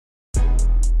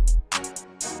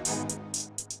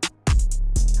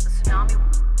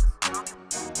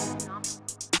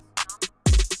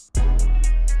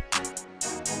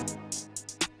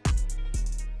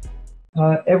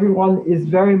Everyone is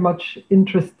very much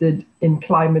interested in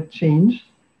climate change,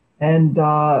 and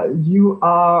you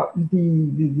are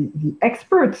the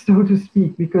experts, so to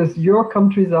speak, because your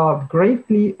countries are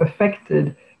greatly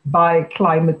affected by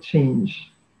climate change.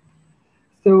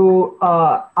 So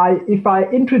if I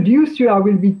introduce you, I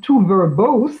will be too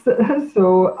verbose.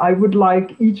 So I would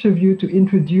like each of you to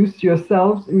introduce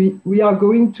yourselves. We are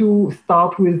going to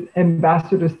start with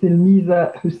Ambassador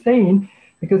Thilmeeza Hussain,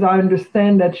 because I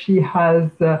understand that she has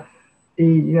a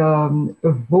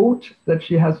vote that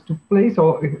she has to place,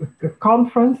 or a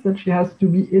conference that she has to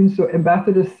be in. So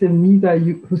Ambassador Thilmeeza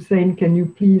Hussain, can you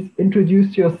please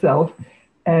introduce yourself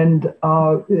and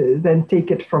then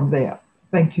take it from there?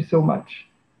 Thank you so much.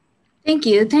 Thank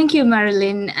you,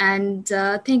 Marilyn, and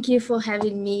thank you for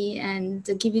having me and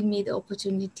giving me the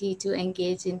opportunity to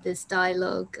engage in this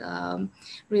dialogue.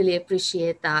 Really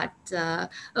appreciate that.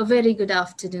 A very good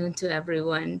afternoon to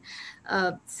everyone.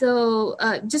 So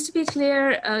just to be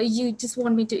clear, you just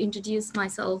want me to introduce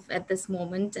myself at this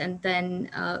moment, and then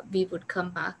we would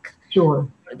come back for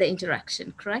the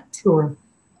interaction, correct? Sure.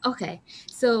 Okay,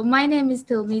 so my name is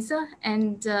Thilmeeza,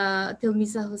 and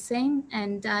Thilmeeza Hussain,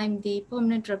 and I'm the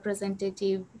permanent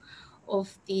representative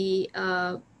of the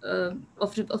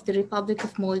Republic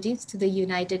of Maldives to the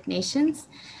United Nations,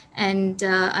 and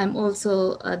I'm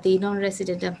also the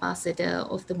non-resident ambassador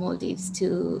of the Maldives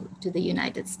to the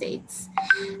United States,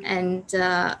 and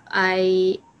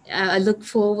I look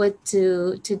forward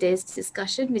to today's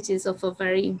discussion, which is of a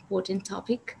very important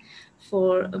topic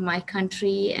for my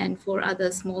country and for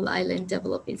other small island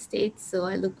developing states. So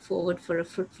I look forward for a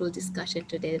fruitful discussion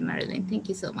today, Marilyn. Thank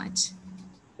you so much.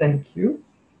 Thank you.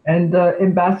 And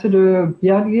Ambassador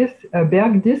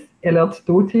Bergdis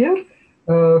Ellertsdottir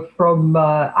from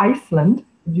Iceland,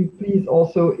 would you please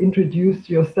also introduce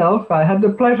yourself? I had the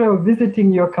pleasure of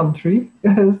visiting your country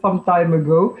some time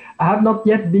ago. I have not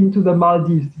yet been to the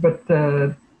Maldives, but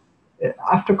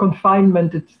after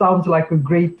confinement, it sounds like a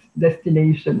great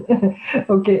destination.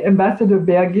 Okay, Ambassador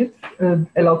Bergdis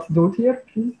Ellertsdottir,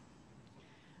 please.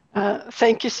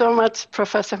 Thank you so much,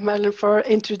 Professor Marilyn, for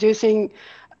introducing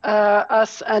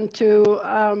us and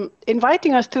to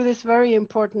inviting us to this very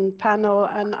important panel.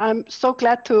 And I'm so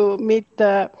glad to meet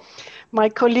my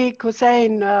colleague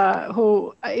Hussain,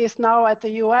 who is now at the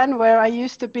UN, where I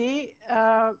used to be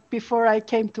before I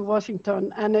came to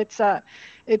Washington. And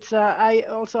I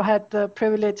also had the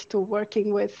privilege to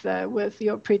working with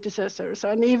your predecessors.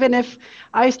 And even if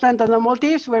Iceland and the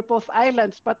Maldives were both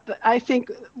islands, but I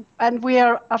think, and we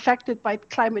are affected by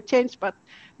climate change, but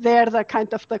they're the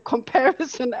kind of the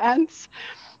comparison ends.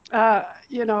 I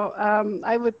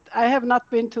have not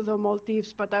been to the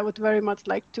Maldives, but I would very much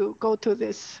like to go to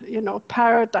this,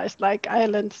 paradise-like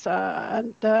islands.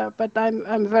 But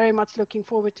I'm very much looking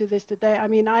forward to this today. I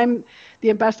mean, I'm the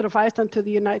ambassador of Iceland to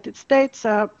the United States,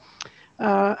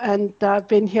 and I've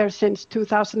been here since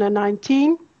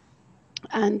 2019.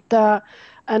 And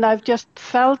I've just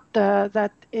felt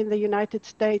that in the United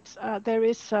States there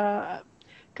is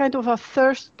kind of a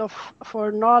thirst for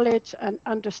knowledge and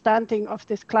understanding of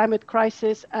this climate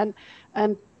crisis, and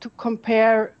to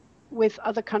compare with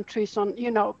other countries on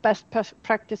best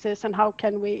practices and how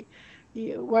can we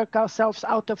work ourselves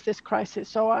out of this crisis.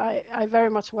 So I very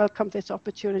much welcome this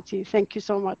opportunity. Thank you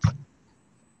so much.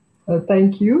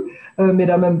 Thank you,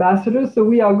 Madam Ambassador. So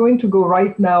we are going to go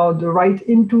right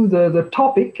into the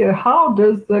topic. How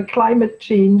does the climate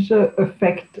change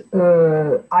affect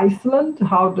Iceland?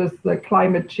 How does the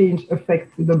climate change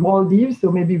affect the Maldives?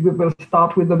 So maybe we will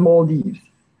start with the Maldives.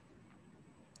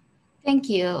 Thank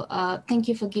you. Thank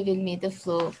you for giving me the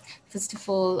floor. First of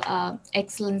all,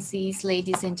 Excellencies,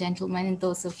 ladies and gentlemen, and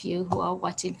those of you who are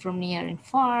watching from near and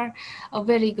far, a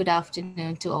very good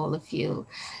afternoon to all of you.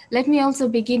 Let me also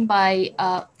begin by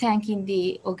thanking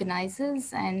the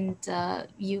organizers and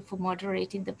you for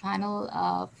moderating the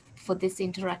panel for this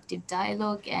interactive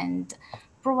dialogue and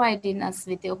providing us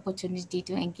with the opportunity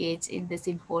to engage in this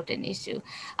important issue.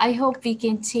 I hope we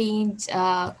can change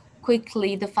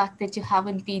quickly the fact that you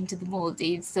haven't been to the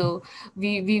Maldives. So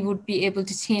we would be able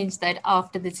to change that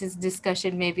after this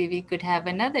discussion. Maybe we could have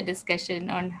another discussion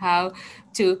on how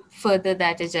to further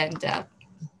that agenda.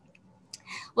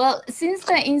 Well, since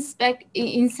the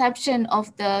inception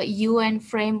of the UN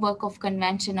Framework of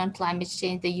Convention on Climate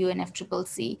Change, the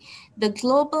UNFCCC, the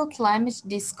global climate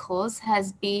discourse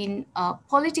has been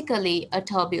politically a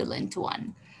turbulent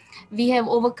one. We have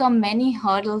overcome many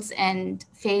hurdles and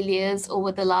failures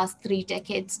over the last 3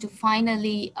 decades to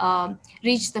finally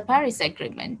reach the Paris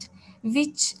Agreement,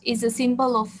 which is a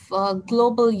symbol of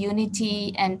global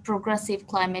unity and progressive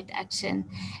climate action,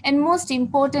 and most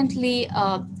importantly,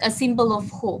 a symbol of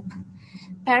hope.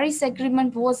 Paris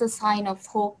Agreement was a sign of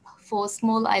hope for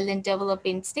small island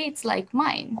developing states like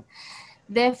mine.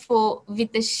 Therefore,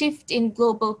 with the shift in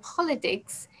global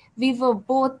politics, we were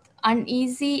both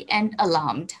uneasy and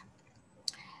alarmed.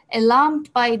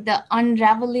 Alarmed by the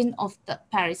unraveling of the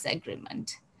Paris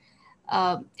Agreement.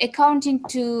 Accounting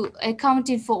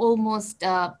for almost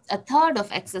a third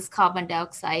of excess carbon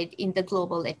dioxide in the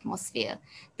global atmosphere,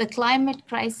 the climate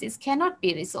crisis cannot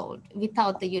be resolved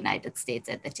without the United States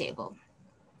at the table.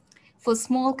 For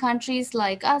small countries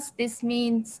like us, this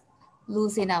means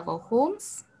losing our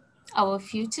homes, our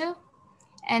future,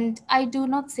 and I do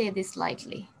not say this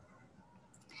lightly.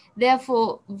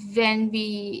 Therefore, when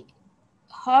we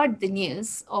heard the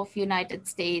news of United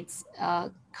States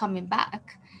coming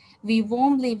back, we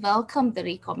warmly welcome the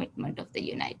recommitment of the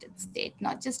United States,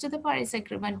 not just to the Paris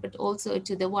Agreement, but also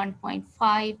to the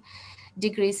 1.5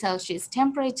 degrees Celsius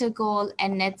temperature goal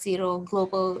and net zero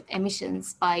global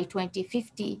emissions by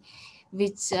 2050,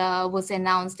 which was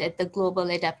announced at the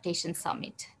Global Adaptation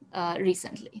Summit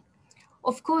recently.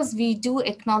 Of course, we do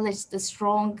acknowledge the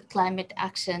strong climate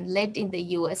action led in the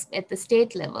US at the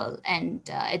state level and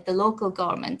at the local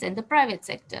governments and the private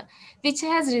sector, which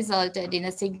has resulted in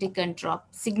a significant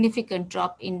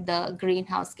drop in the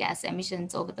greenhouse gas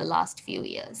emissions over the last few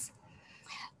years.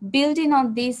 Building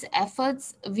on these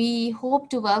efforts, we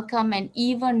hope to welcome an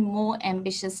even more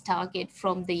ambitious target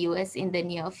from the US in the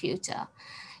near future,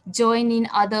 joining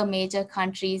other major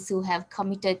countries who have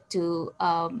committed to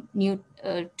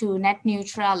net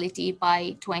neutrality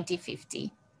by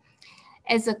 2050.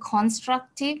 As a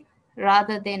constructive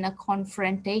rather than a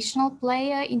confrontational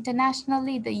player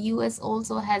internationally, the US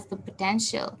also has the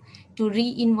potential to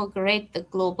reinvigorate the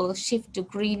global shift to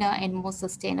greener and more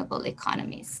sustainable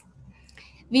economies.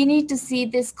 We need to see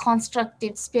this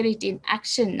constructive spirit in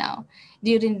action now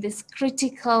during this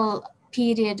critical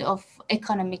period of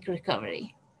economic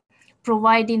recovery,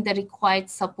 providing the required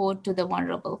support to the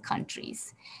vulnerable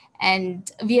countries.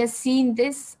 And we are seeing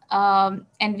this, and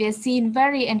we are seeing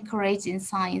very encouraging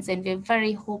signs, and we're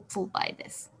very hopeful by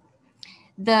this.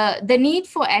 The need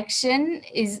for action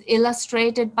is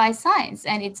illustrated by science,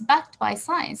 and it's backed by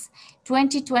science.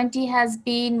 2020 has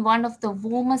been one of the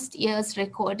warmest years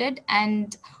recorded,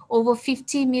 and over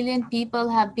 50 million people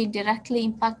have been directly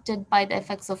impacted by the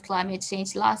effects of climate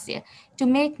change last year. To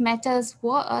make matters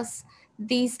worse,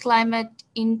 these climate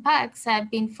impacts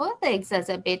have been further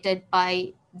exacerbated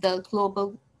by the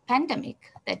global pandemic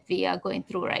that we are going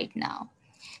through right now.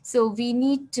 So we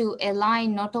need to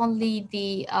align not only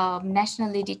the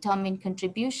nationally determined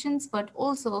contributions, but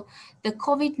also the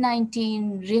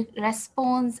COVID-19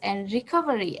 response and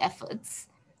recovery efforts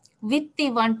with the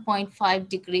 1.5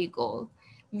 degree goal,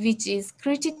 which is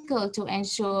critical to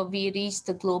ensure we reach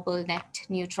the global net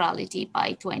neutrality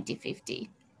by 2050.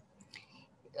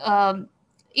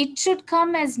 It should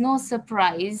come as no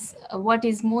surprise what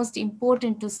is most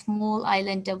important to small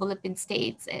island developing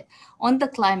states on the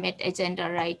climate agenda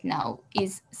right now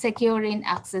is securing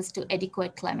access to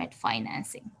adequate climate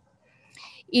financing.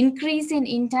 Increase in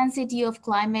intensity of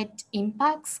climate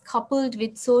impacts coupled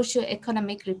with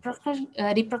socio-economic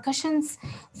repercussions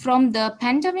from the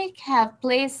pandemic have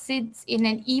placed SIDS in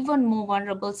an even more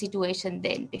vulnerable situation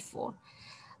than before.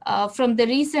 From the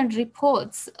recent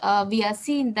reports, we are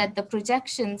seeing that the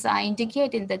projections are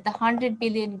indicating that the 100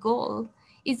 billion goal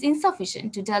is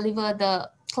insufficient to deliver the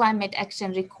climate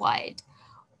action required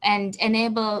and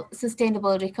enable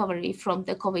sustainable recovery from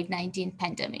the COVID-19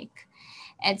 pandemic.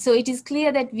 And so it is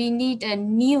clear that we need a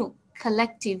new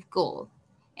collective goal,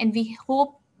 and we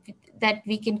hope that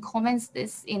we can commence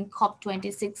this in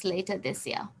COP26 later this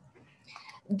year.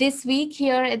 This week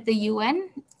here at the UN,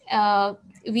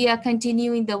 we are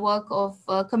continuing the work of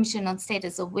Commission on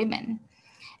Status of Women.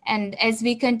 And as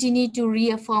we continue to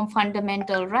reaffirm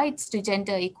fundamental rights to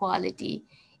gender equality,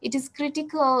 it is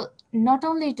critical not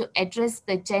only to address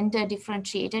the gender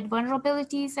differentiated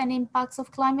vulnerabilities and impacts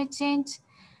of climate change,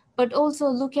 but also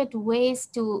look at ways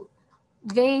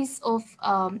of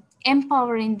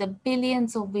empowering the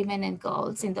billions of women and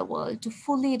girls in the world to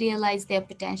fully realize their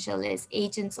potential as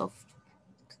agents of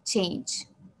change.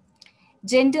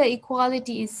 Gender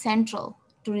equality is central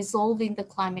to resolving the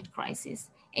climate crisis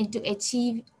and to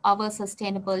achieve our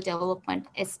sustainable development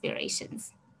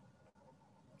aspirations.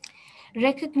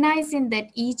 Recognizing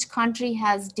that each country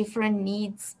has different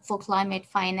needs for climate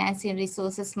financing,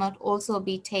 resources must also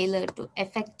be tailored to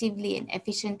effectively and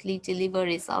efficiently deliver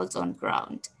results on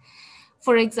ground.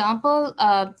 For example,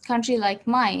 a country like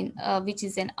mine, which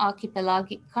is an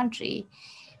archipelagic country,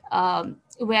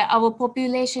 where our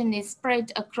population is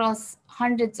spread across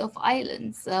hundreds of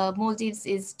islands. Maldives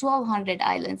is 1,200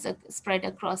 islands spread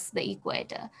across the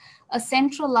equator. A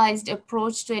centralized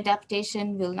approach to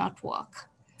adaptation will not work.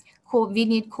 We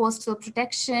need coastal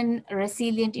protection,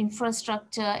 resilient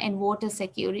infrastructure, and water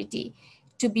security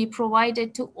to be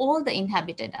provided to all the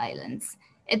inhabited islands.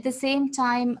 At the same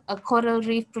time, a coral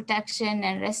reef protection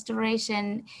and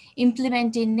restoration,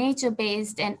 implementing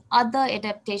nature-based and other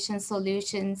adaptation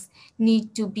solutions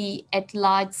need to be at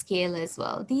large scale as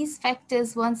well. These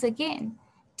factors, once again,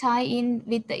 tie in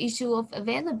with the issue of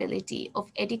availability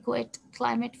of adequate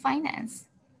climate finance.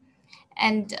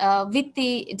 And with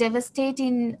the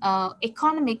devastating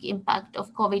economic impact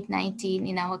of COVID-19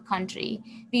 in our country,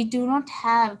 we do not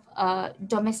have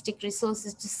domestic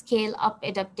resources to scale up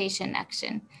adaptation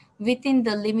action within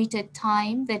the limited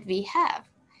time that we have.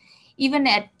 Even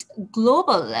at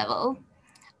global level,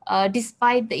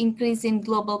 despite the increase in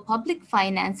global public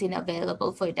financing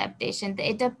available for adaptation, the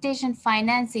adaptation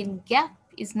financing gap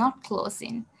is not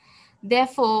closing.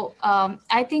 Therefore,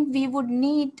 I think we would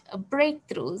need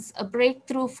breakthroughs. A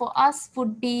breakthrough for us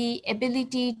would be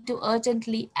ability to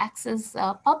urgently access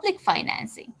public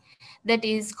financing that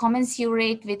is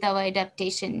commensurate with our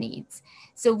adaptation needs.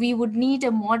 So we would need a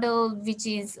model which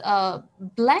is a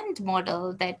blend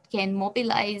model that can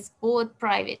mobilize both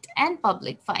private and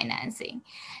public financing.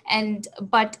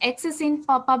 But accessing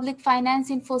for public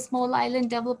financing for small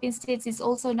island developing states is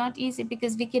also not easy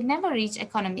because we can never reach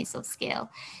economies of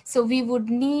scale. So we would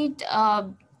need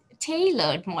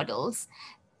tailored models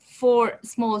for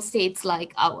small states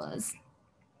like ours.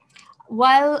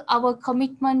 While our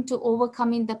commitment to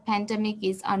overcoming the pandemic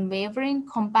is unwavering,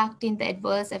 combating the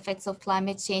adverse effects of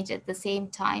climate change at the same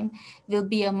time will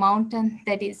be a mountain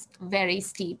that is very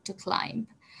steep to climb.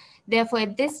 Therefore,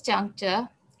 at this juncture,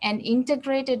 an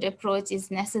integrated approach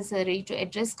is necessary to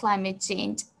address climate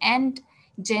change and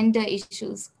gender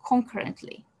issues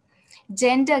concurrently.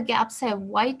 Gender gaps have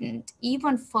widened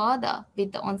even further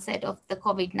with the onset of the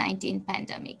COVID-19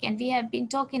 pandemic. And we have been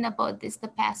talking about this the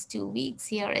past 2 weeks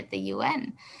here at the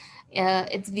UN.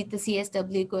 It's with the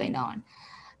CSW going on.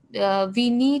 We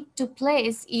need to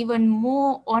place even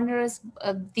more onerous,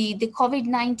 the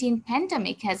COVID-19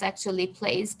 pandemic has actually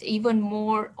placed even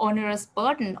more onerous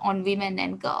burden on women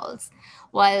and girls,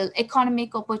 while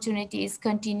economic opportunities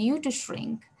continue to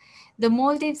shrink. The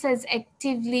Maldives has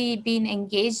actively been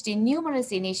engaged in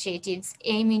numerous initiatives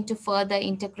aiming to further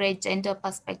integrate gender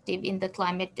perspective in the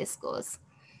climate discourse.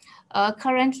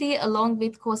 Currently, along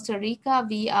with Costa Rica,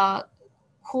 we are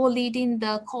co-leading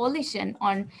the Coalition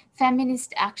on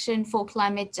Feminist Action for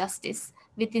Climate Justice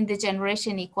within the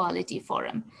Generation Equality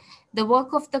Forum. The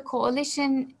work of the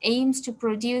coalition aims to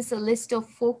produce a list of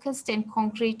focused and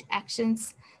concrete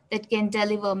actions that can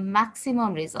deliver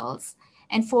maximum results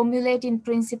and formulating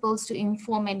principles to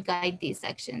inform and guide these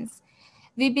actions.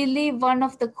 We believe one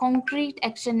of the concrete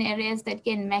action areas that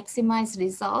can maximize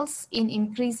results in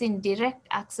increasing direct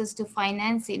access to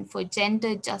financing for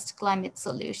gender-just climate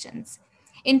solutions,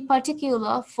 in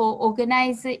particular for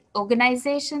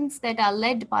organizations that are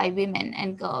led by women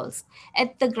and girls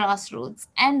at the grassroots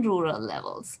and rural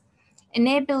levels,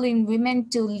 enabling women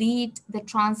to lead the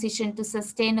transition to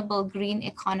sustainable green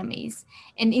economies,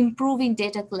 and improving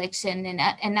data collection and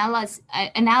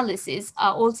analysis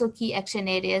are also key action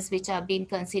areas which are being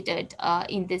considered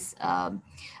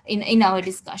in our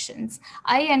discussions.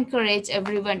 I encourage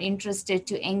everyone interested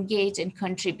to engage and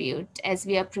contribute as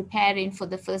we are preparing for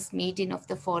the first meeting of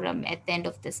the forum at the end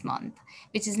of this month,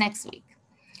 which is next week.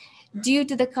 Due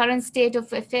to the current state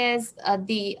of affairs,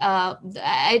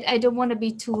 I don't want to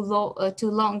be too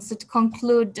long. So to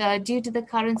conclude, due to the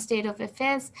current state of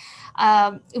affairs,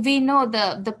 we know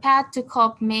the path to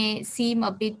COP may seem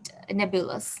a bit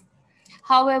nebulous.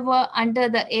 However, under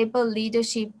the able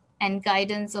leadership and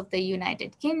guidance of the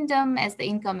United Kingdom as the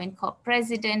incoming COP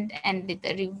president, and with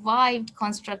the revived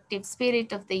constructive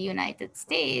spirit of the United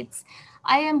States,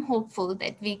 I am hopeful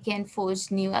that we can forge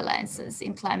new alliances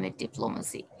in climate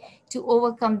diplomacy to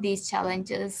overcome these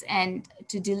challenges and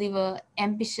to deliver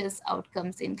ambitious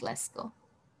outcomes in Glasgow.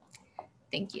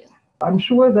 Thank you. I'm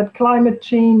sure that climate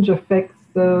change affects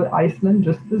Iceland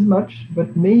just as much,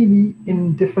 but maybe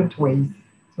in different ways.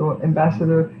 So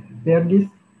Ambassador Bergdis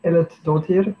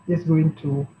Ellertsdottir is going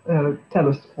to tell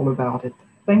us all about it.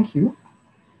 Thank you.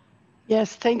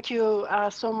 Yes, thank you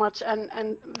so much,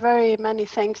 and very many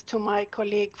thanks to my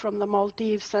colleague from the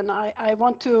Maldives. And I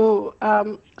want to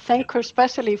thank her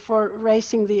especially for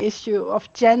raising the issue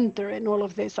of gender in all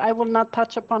of this. I will not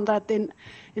touch upon that in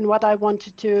what I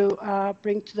wanted to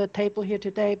bring to the table here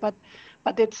today, but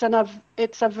but it's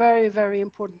a very, very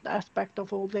important aspect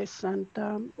of all this, and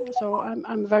so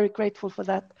I'm very grateful for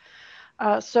that.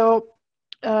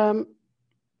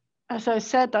 As I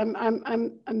said,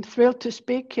 I'm thrilled to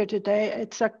speak here today.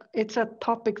 It's a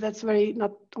topic that's very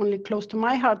not only close to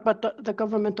my heart, but the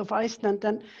government of Iceland,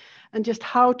 and just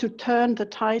how to turn the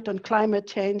tide on climate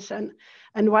change, and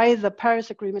why the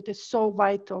Paris Agreement is so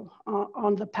vital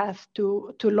on the path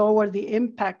to lower the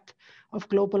impact of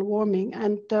global warming.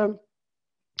 And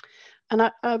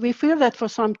we feel that for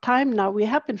some time now we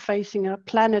have been facing a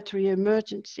planetary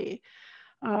emergency.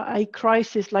 A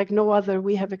crisis like no other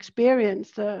we have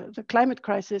experienced, the climate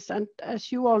crisis. And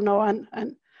as you all know,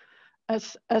 and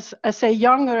as a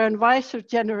younger and wiser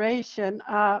generation,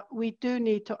 we do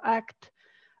need to act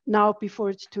now before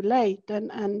it's too late.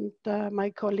 And my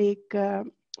colleague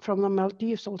from the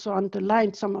Maldives also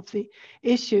underlined some of the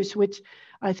issues which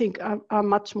I think are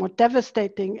much more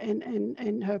devastating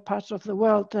in her parts of the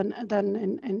world than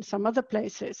in some other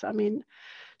places. I mean,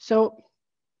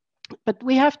 but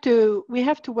we have to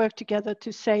work together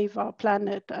to save our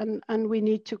planet, and we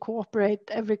need to cooperate,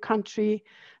 every country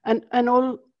and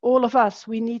all of us.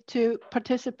 We need to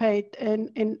participate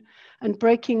in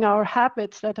breaking our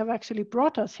habits that have actually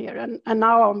brought us here. And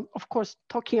now I'm of course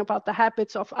talking about the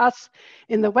habits of us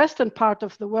in the Western part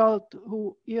of the world,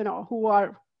 who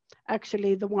are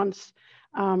actually the ones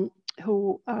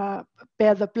who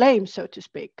bear the blame, so to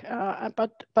speak.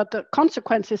 But the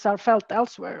consequences are felt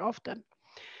elsewhere often.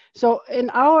 So in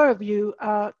our view,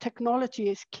 technology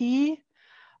is key.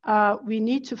 We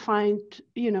need to find,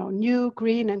 new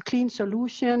green and clean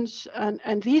solutions,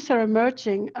 and these are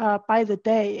emerging by the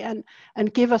day and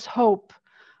give us hope.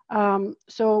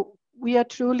 So we are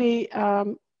truly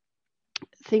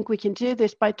think we can do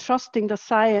this by trusting the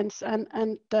science,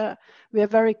 and we are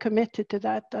very committed to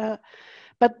that.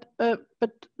 But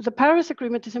the Paris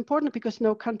Agreement is important because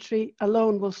no country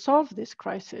alone will solve this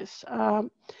crisis.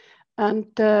 And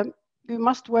we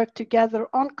must work together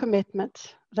on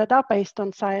commitments that are based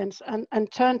on science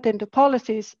and turned into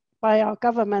policies by our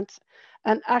governments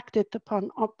and acted upon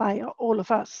by all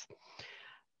of us.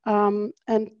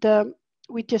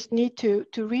 We just need to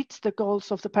reach the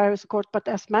goals of the Paris Accord. But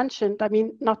as mentioned, I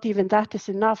mean, not even that is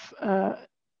enough.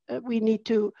 We need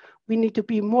to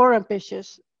be more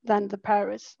ambitious than the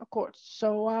Paris Accord.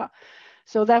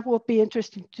 So that will be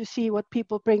interesting to see what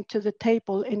people bring to the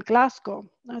table in Glasgow,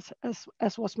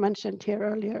 as was mentioned here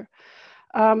earlier.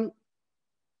 I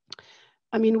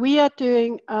mean, we are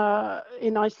doing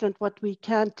in Iceland what we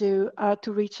can do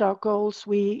to reach our goals.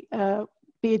 We,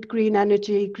 be it green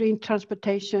energy, green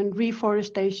transportation,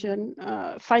 reforestation,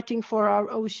 fighting for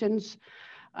our oceans,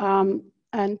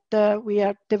 and we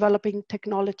are developing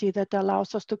technology that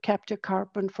allows us to capture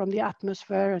carbon from the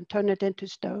atmosphere and turn it into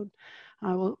stone.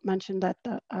 I will mention that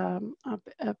a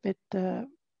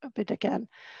bit again.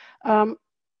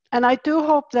 And I do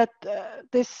hope that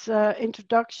this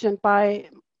introduction by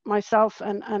myself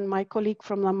and my colleague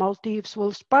from the Maldives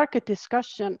will spark a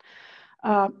discussion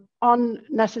on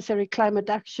necessary climate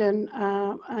action.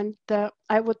 And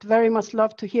I would very much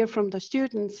love to hear from the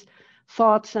students'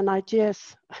 thoughts and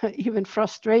ideas, even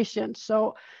frustration.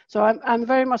 So I'm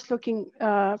very much looking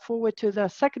forward to the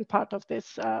second part of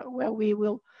this, where we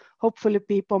will hopefully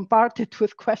be bombarded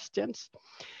with questions.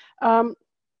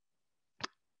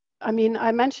 I mean,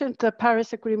 I mentioned the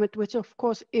Paris Agreement, which of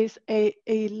course is a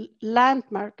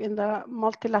landmark in the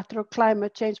multilateral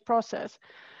climate change process,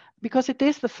 because it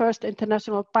is the first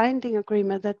international binding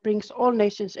agreement that brings all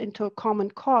nations into a common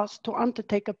cause to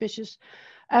undertake ambitious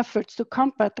efforts to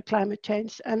combat the climate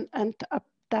change and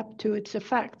adapt to its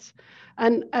effects.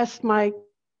 And as my,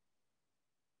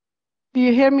 do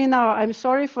you hear me now? I'm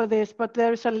sorry for this, but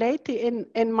there's a lady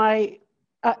in my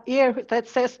ear that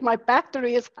says my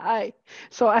battery is high.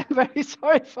 So I'm very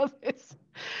sorry for this.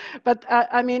 But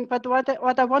I mean, but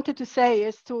what I wanted to say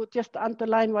is to just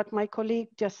underline what my colleague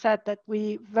just said, that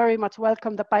we very much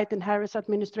welcome the Biden-Harris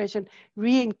administration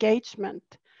re-engagement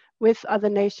with other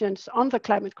nations on the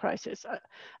climate crisis,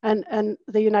 and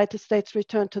the United States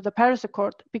return to the Paris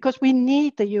Accord, because we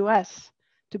need the US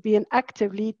to be an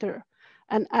active leader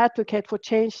and advocate for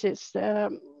changes.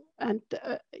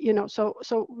 You know,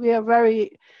 so we have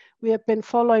been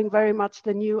following very much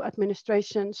the new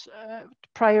administration's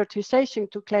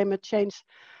prioritization to climate change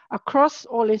across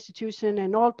all institutions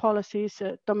and all policies,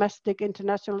 domestic,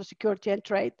 international, security, and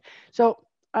trade. So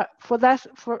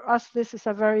for us, this is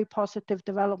a very positive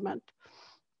development.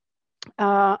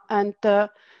 But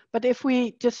if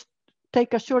we just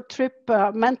take a short trip,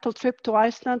 mental trip to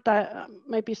Iceland,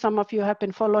 maybe some of you have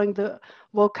been following the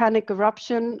volcanic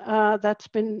eruption that's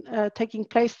been taking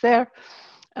place there.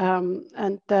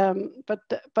 But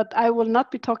I will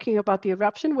not be talking about the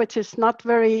eruption, which is not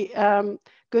very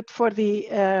good for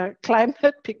the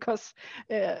climate, because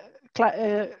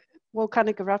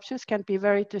volcanic eruptions can be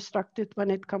very destructive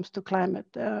when it comes to climate.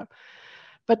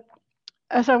 But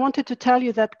as I wanted to tell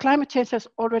you, that climate change has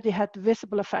already had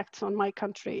visible effects on my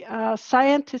country.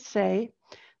 Scientists say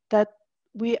that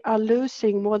we are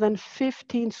losing more than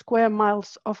 15 square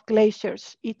miles of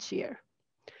glaciers each year.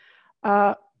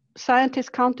 Scientists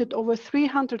counted over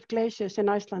 300 glaciers in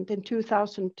Iceland in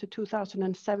 2000 to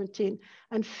 2017,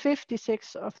 and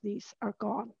 56 of these are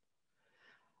gone.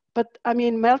 But I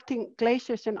mean, melting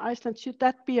glaciers in Iceland, should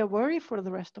that be a worry for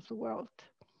the rest of the world?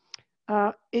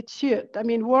 It should. I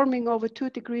mean, warming over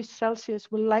 2 degrees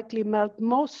Celsius will likely melt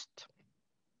most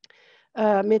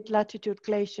mid-latitude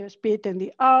glaciers, be it in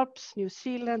the Alps, New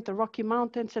Zealand, the Rocky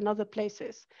Mountains, and other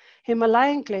places.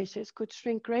 Himalayan glaciers could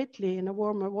shrink greatly in a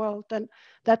warmer world, and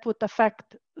that would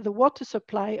affect the water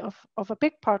supply of a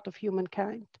big part of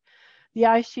humankind. The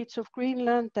ice sheets of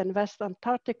Greenland and West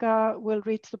Antarctica will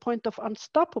reach the point of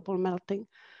unstoppable melting,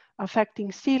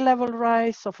 affecting sea level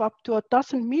rise of up to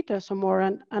 12 meters or more,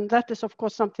 and that is, of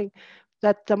course, something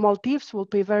that the Maldives will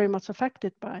be very much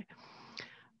affected by.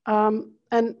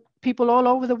 And people all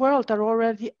over the world are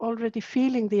already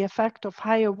feeling the effect of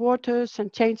higher waters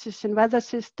and changes in weather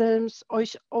systems,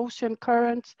 ocean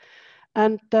currents,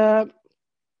 and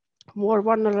more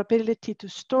vulnerability to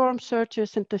storm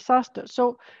surges and disasters.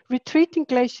 So retreating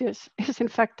glaciers is in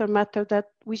fact a matter that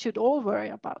we should all worry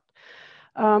about.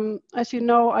 As you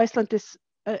know, Iceland is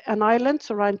an island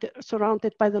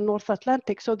surrounded by the North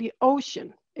Atlantic, so the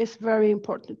ocean is very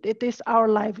important. It is our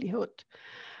livelihood.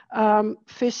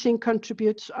 Fishing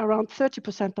contributes around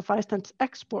 30% of Iceland's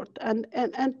export, and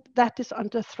that is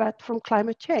under threat from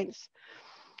climate change.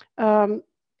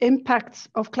 Impacts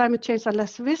of climate change are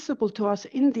less visible to us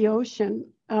in the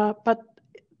ocean, but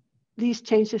these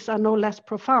changes are no less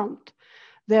profound.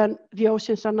 Then the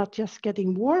oceans are not just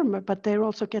getting warmer, but they're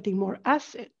also getting more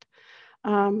acid.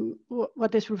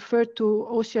 What is referred to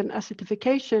ocean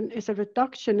acidification is a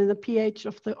reduction in the pH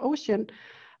of the ocean,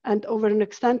 and over an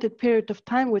extended period of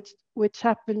time, which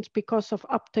happens because of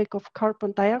uptake of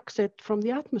carbon dioxide from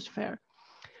the atmosphere.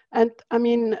 And I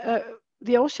mean,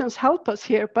 the oceans help us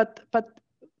here, but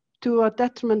to a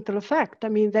detrimental effect. I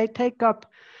mean, they take up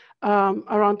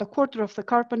around a quarter of the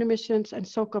carbon emissions and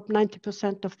soak up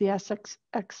 90% of the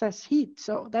excess heat.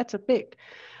 So that's a big.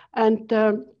 And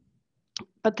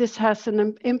but this has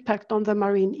an impact on the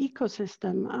marine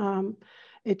ecosystem.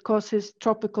 It causes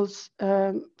tropicals,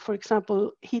 for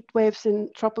example, heat waves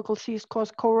in tropical seas cause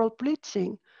coral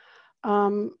bleaching.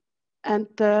 And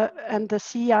the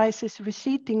sea ice is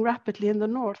receding rapidly in the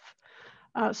north.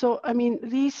 So, I mean,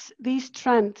 these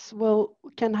trends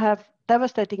can have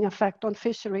devastating effect on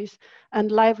fisheries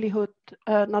and livelihood,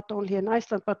 not only in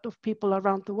Iceland, but of people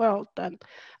around the world. And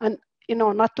you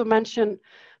know, not to mention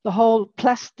the whole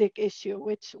plastic issue,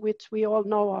 which we all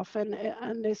know of, and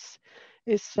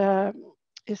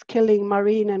is killing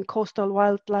marine and coastal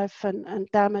wildlife and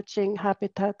damaging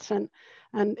habitats and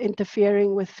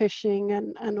interfering with fishing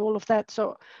and all of that.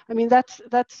 So, I mean, that's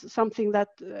something that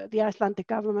the Icelandic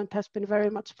government has been very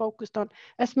much focused on,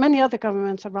 as many other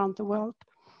governments around the world.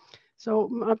 So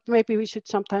maybe we should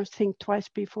sometimes think twice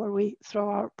before we throw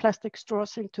our plastic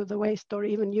straws into the waste or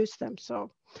even use them.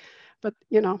 So, but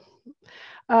you know,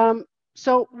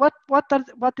 so what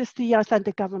is the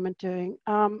Icelandic government doing?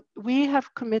 We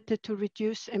have committed to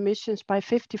reduce emissions by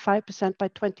 55% by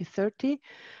 2030,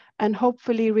 and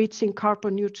hopefully reaching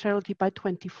carbon neutrality by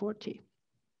 2040.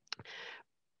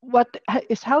 What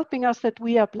is helping us that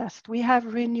we are blessed? We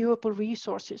have renewable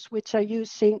resources which are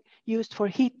used for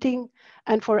heating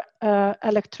and for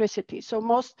electricity. So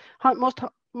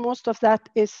most of that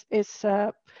is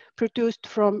produced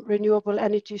from renewable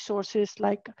energy sources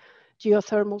like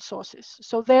geothermal sources.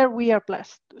 So there we are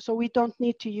blessed. So we don't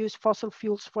need to use fossil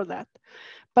fuels for that.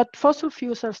 But fossil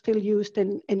fuels are still used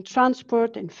in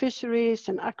transport, in fisheries,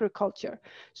 and agriculture.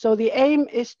 So the aim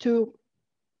is to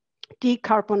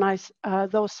decarbonize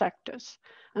those sectors.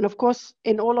 And of course,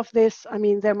 in all of this, I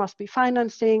mean, there must be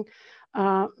financing,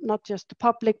 not just the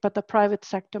public, but the private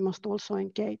sector must also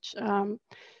engage.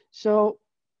 So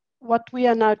what we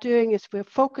are now doing is we're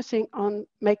focusing on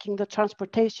making the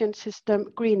transportation system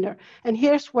greener. And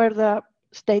here's where the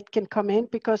state can come in,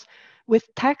 because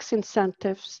with tax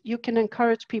incentives, you can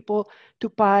encourage people to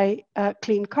buy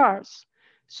clean cars.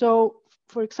 So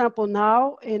for example,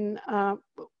 now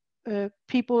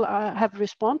people have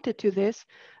responded to this,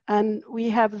 and we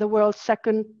have the world's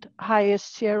second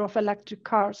highest share of electric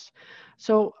cars.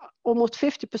 So almost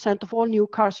 50% of all new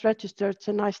cars registered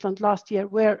in Iceland last year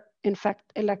were in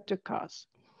fact, electric cars.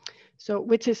 So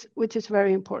which is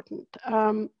very important.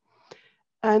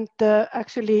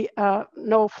 Actually,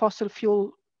 no fossil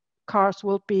fuel cars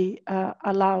will be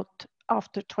allowed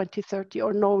after 2030,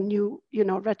 or no new,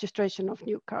 registration of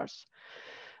new cars.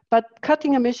 But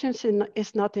cutting emissions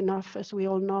is not enough, as we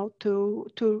all know,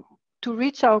 to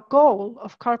reach our goal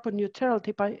of carbon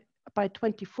neutrality by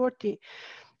 2040.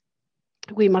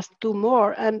 We must do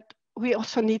more, and we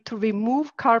also need to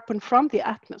remove carbon from the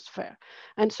atmosphere.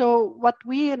 And so what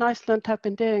we in Iceland have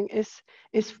been doing is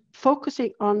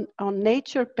focusing on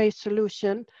nature-based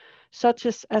solution, such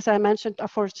as I mentioned,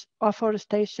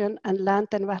 afforestation and land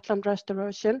and wetland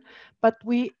restoration. But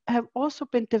we have also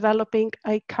been developing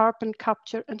a carbon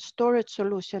capture and storage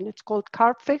solution. It's called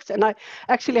CarbFix. And I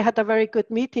actually had a very good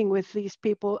meeting with these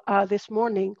people this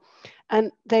morning.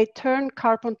 And they turn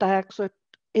carbon dioxide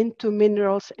into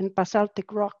minerals in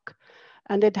basaltic rock.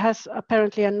 And it has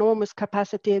apparently enormous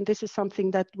capacity. And this is something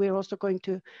that we're also going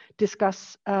to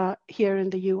discuss here in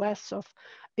the US, of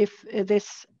if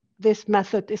this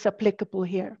method is applicable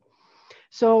here.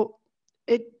 So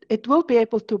it will be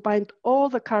able to bind all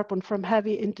the carbon from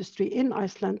heavy industry in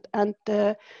Iceland, and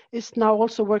is now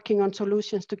also working on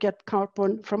solutions to get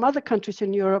carbon from other countries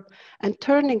in Europe and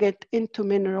turning it into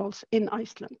minerals in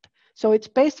Iceland. So it's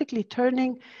basically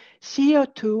turning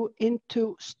CO2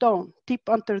 into stone deep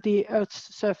under the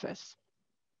Earth's surface.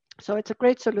 So it's a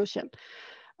great solution.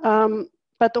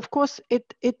 But of course,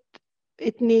 it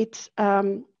needs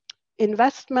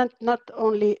investment, not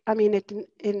only, I mean,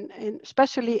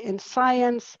 especially in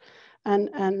science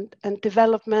and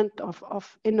development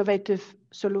of innovative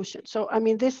solutions. So, I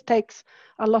mean, this takes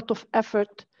a lot of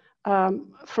effort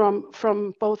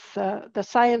from both the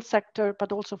science sector,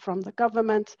 but also from the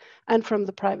government and from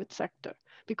the private sector,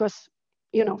 because,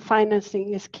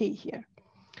 financing is key here.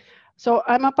 So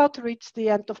I'm about to reach the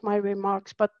end of my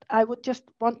remarks, but I would just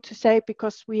want to say,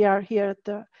 because we are here at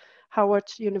the Howard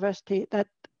University, that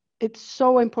it's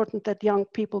so important that young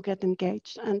people get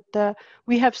engaged. And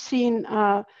we have seen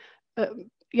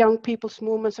young people's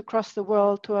movements across the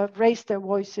world who have raised their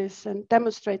voices and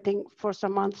demonstrating for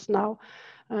some months now,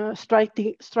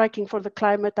 striking for the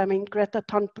climate. I mean, Greta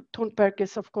Thunberg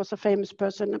is, of course, a famous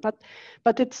person,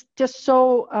 but it's just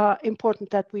so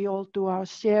important that we all do our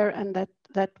share, and that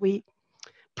we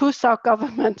push our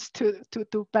governments to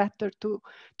do better, to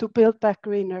build back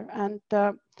greener. And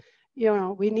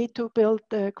we need to build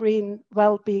green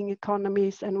well-being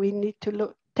economies, and we need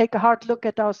to take a hard look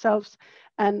at ourselves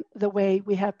and the way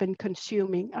we have been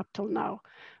consuming up till now,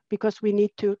 because we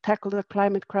need to tackle the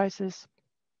climate crisis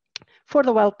for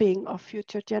the well-being of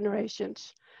future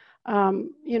generations.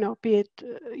 Be it,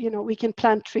 we can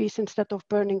plant trees instead of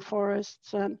burning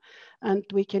forests, and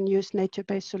we can use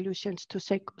nature-based solutions to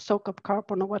soak up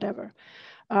carbon or whatever.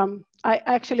 I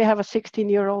actually have a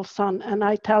 16-year-old son, and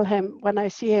I tell him when I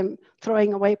see him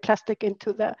throwing away plastic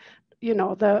into the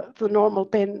normal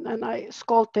bin, and I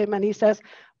scold him, and he says,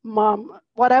 "Mom,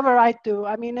 whatever I do,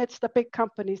 I mean, it's the big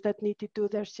companies that need to do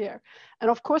their share."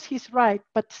 And of course he's right,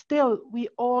 but still we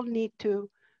all need to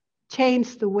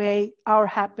change the way, our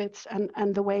habits,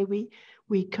 and the way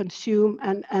we consume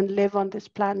and live on this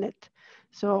planet.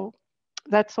 So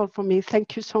that's all for me.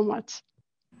 Thank you so much.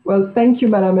 Well, thank you,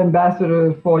 Madam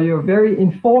Ambassador, for your very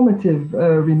informative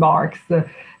remarks.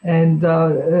 And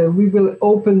we will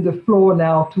open the floor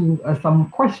now to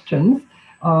some questions.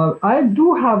 I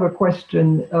do have a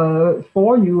question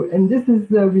for you, and this is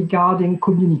regarding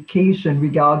communication,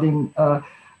 regarding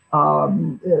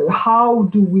how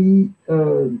do we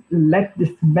let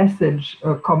this message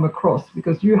come across?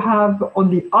 Because you have, on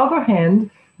the other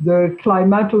hand, the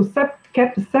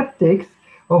climato-skeptics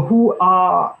who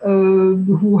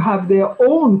have their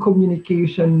own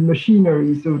communication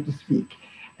machinery, so to speak.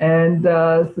 And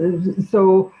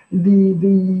so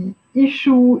the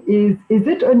issue is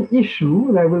it an issue,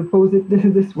 and I will pose it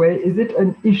this way, is it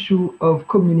an issue of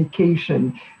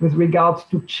communication with regards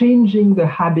to changing the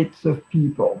habits of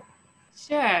people?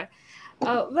 Sure.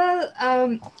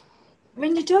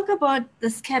 When you talk about the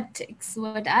skeptics,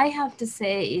 what I have to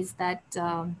say is that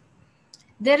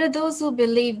there are those who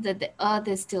believe that the earth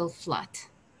is still flat.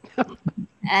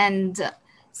 And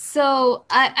so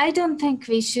I don't think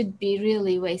we should be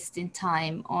really wasting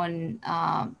time on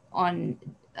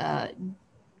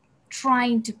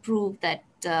trying to prove that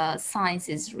science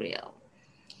is real.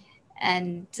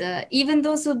 And even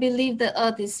those who believe the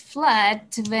earth is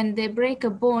flat, when they break a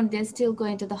bone, they're still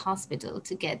going to the hospital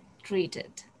to get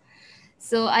treated.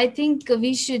 So I think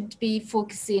we should be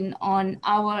focusing on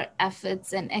our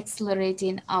efforts and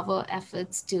accelerating our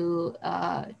efforts to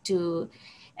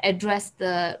address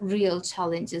the real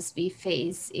challenges we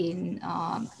face in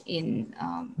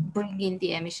bringing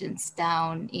the emissions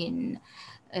down, in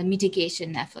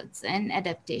mitigation efforts and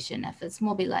adaptation efforts,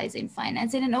 mobilizing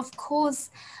financing, and of course,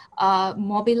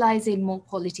 mobilizing more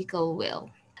political will.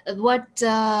 What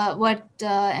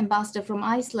Ambassador from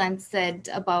Iceland said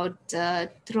about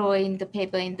throwing the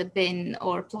paper in the bin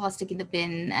or plastic in the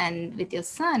bin and with your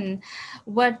son,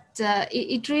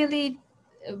 it really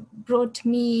brought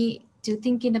me to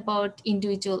thinking about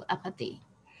individual apathy.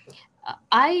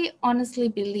 I honestly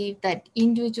believe that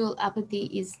individual apathy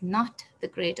is not the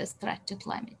greatest threat to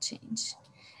climate change.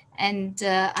 And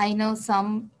I know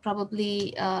some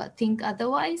probably think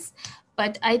otherwise,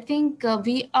 but I think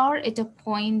we are at a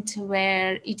point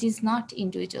where it is not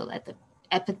individual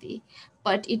apathy,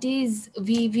 but it is,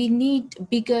 we need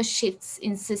bigger shifts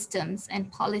in systems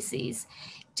and policies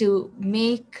to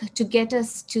get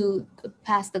us to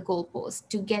pass the goalpost,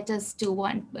 to get us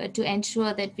to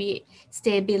ensure that we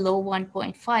stay below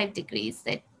 1.5 degrees,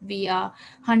 that we are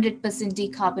 100%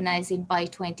 decarbonizing by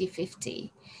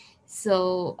 2050.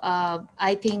 So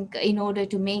I think in order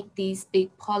to make these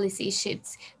big policy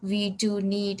shifts, we do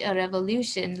need a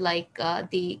revolution like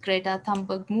the Greta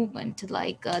Thunberg movement,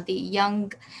 like the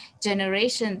young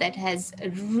generation that has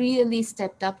really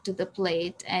stepped up to the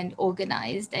plate and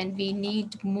organized, and we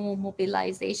need more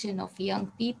mobilization of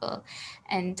young people.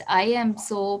 And I am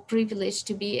so privileged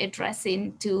to be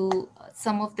addressing to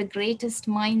some of the greatest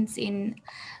minds in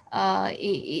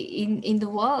the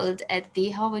world at the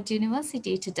Harvard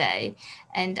University today.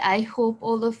 And I hope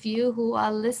all of you who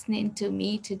are listening to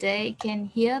me today can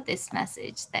hear this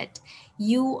message, that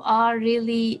you are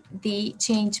really the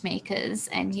change makers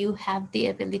and you have the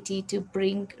ability to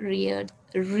bring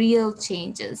real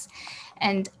changes.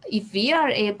 And if we are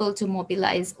able to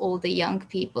mobilize all the young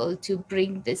people to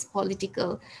bring this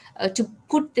political, to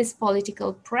put this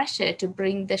political pressure to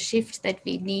bring the shift that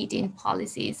we need in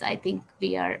policies, I think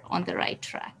we are on the right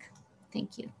track.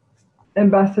 Thank you.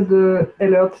 Ambassador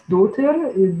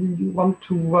Ellertsdottir, do you want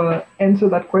to answer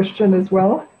that question as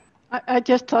well? I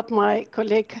just thought my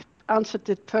colleague answered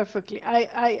it perfectly.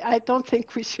 I don't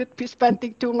think we should be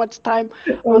spending too much time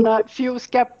on a few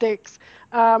skeptics.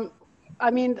 I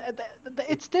mean,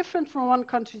 it's different from one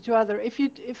country to other. If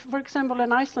for example,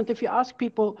 in Iceland, if you ask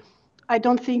people, I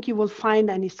don't think you will find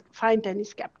any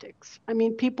skeptics. I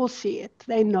mean, people see it,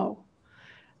 they know.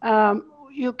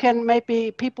 You can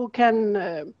people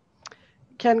can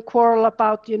quarrel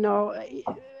about, you know,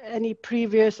 any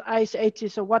previous ice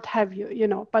ages or what have you, you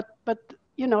know, but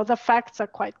you know, the facts are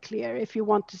quite clear if you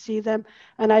want to see them.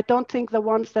 And I don't think the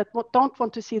ones that don't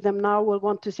want to see them now will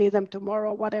want to see them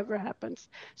tomorrow, whatever happens.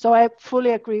 So I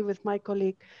fully agree with my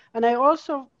colleague. And I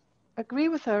also agree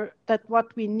with her that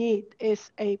what we need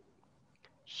is a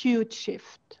huge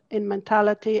shift in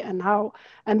mentality and how,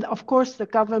 and of course the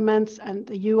governments and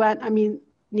the UN, I mean,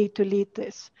 need to lead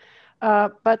this.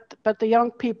 But the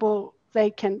young people, they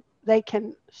can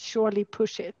surely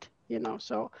push it, you know.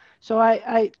 So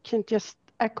I can just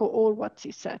echo all what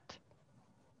she said.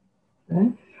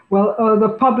 Okay. Well, the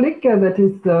public that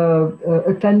is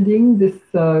attending this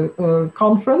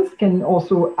conference can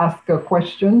also ask a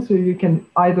question. So you can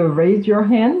either raise your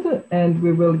hand and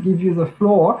we will give you the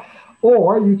floor,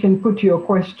 or you can put your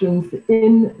questions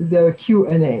in the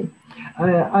Q&A.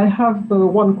 I have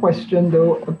one question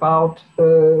though about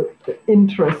the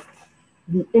interest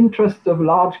of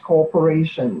large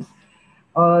corporations.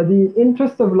 The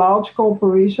interests of large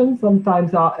corporations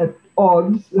sometimes are at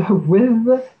odds with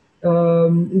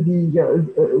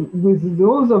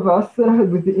those of us,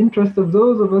 with the interest of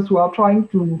those of us who are trying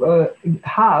to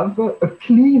have a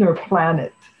cleaner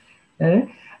planet. And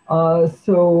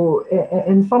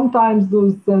sometimes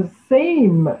those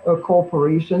same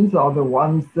corporations are the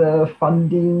ones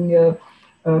funding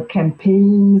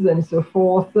campaigns and so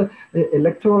forth,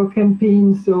 electoral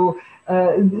campaigns. So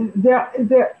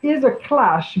there is a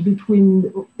clash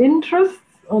between interests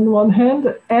on one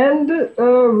hand and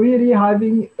really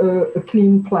having a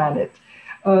clean planet.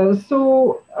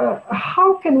 So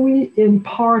how can we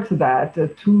impart that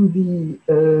to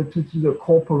the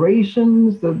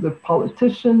corporations, the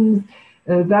politicians?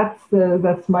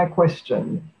 That's my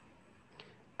question.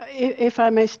 If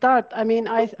I may start, I mean,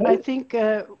 I think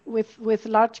with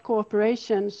large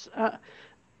corporations,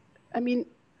 I mean,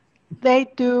 they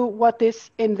do what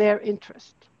is in their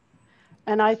interest.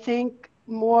 And I think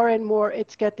more and more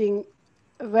it's getting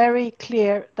very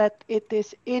clear that it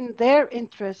is in their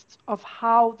interests of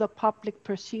how the public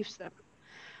perceives them.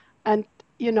 And,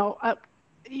 you know,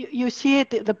 you see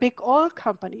it, the big oil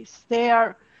companies, they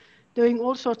are doing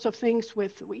all sorts of things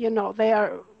with, you know, they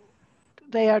are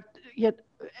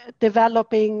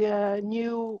developing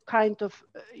new kind of,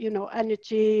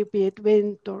 energy, be it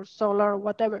wind or solar or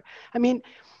whatever. I mean,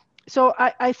 so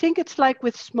I think it's like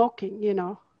with smoking,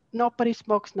 nobody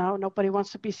smokes now, nobody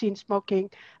wants to be seen smoking.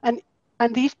 And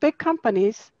these big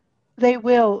companies, they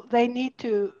will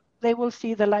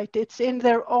see the light. It's in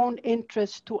their own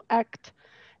interest to act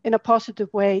in a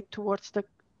positive way towards the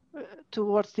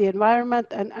environment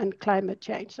and climate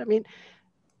change. I mean,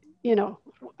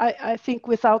 I think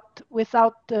without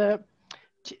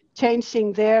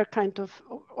changing their kind of,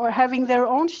 or having their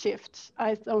own shifts,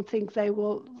 I don't think they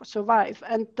will survive.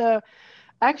 And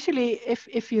actually,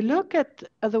 if you look at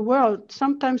the world,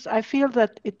 sometimes I feel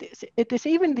that it is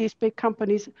even these big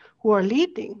companies who are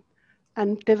leading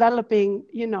and developing,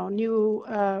 new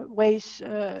ways,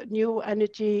 new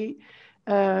energy,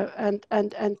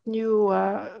 and new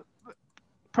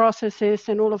processes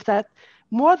and all of that,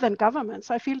 more than governments.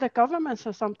 I feel that governments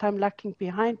are sometimes lacking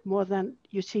behind more than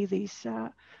you see these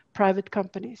private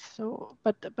companies. So,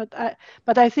 but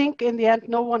I think in the end,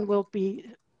 no one will be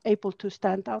able to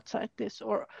stand outside this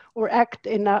or act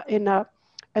in a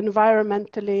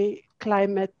environmentally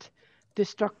climate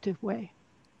destructive way.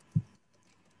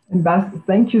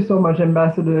 Thank you so much,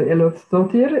 Ambassador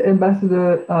Ellertsdottir.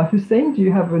 Ambassador Hussain, do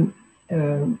you have an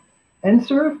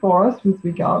answer for us with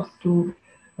regards to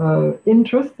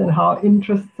interest and how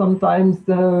interest sometimes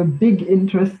big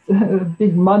interest,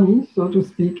 big money, so to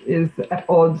speak, is at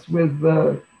odds with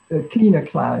a cleaner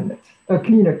climate, a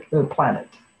cleaner planet?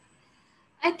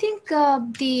 I think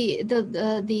the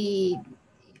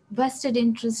vested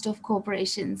interest of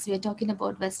corporations, we're talking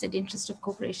about vested interest of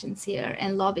corporations here,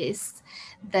 and lobbyists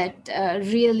that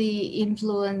really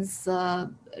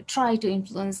try to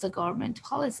influence the government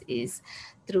policies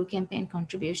through campaign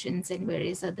contributions and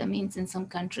various other means. In some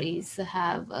countries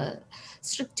have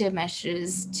stricter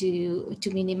measures to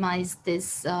minimize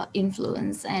this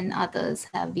influence, and others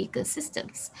have weaker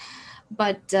systems.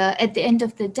 But at the end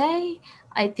of the day,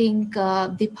 I think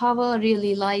the power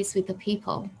really lies with the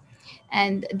people.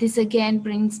 And this again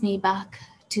brings me back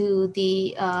to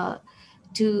the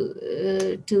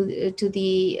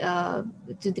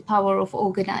power of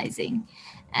organizing.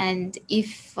 And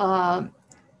if the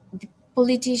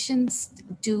politicians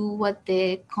do what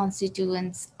their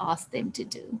constituents ask them to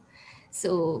do,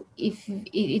 so if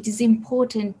it is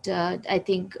important, I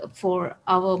think, for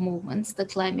our movements, the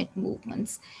climate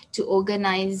movements, to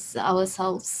organize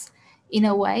ourselves in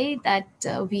a way that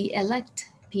we elect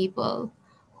people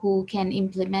who can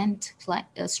implement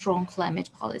strong climate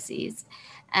policies.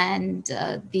 And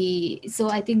so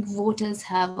I think voters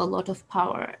have a lot of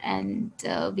power, and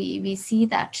we see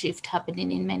that shift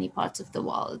happening in many parts of the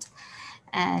world.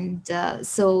 And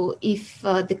so if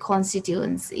the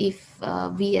constituents, if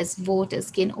we as voters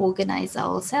can organize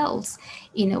ourselves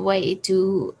in a way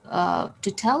to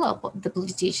tell the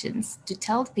politicians, to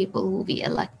tell people who we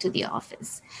elect to the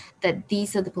office that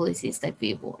these are the policies that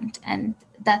we want, and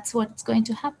that's what's going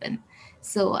to happen.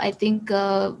 So I think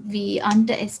we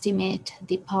underestimate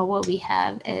the power we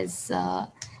have as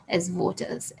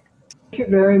voters. Thank you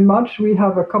very much. We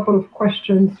have a couple of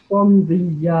questions from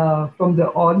the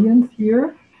audience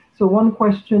here. So one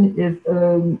question is,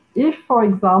 if, for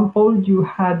example, you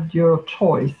had your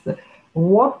choice,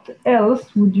 what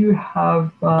else would you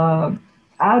have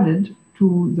added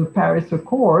to the Paris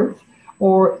Accords,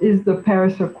 or are the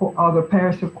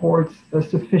Paris Accords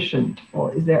sufficient,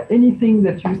 or is there anything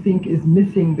that you think is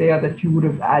missing there that you would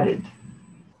have added?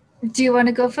 Do you want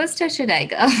to go first, or should I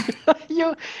go?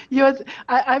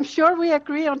 I'm sure we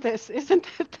agree on this, isn't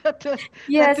it?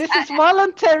 Yes, that this is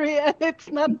voluntary, and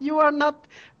it's not. You are not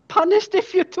punished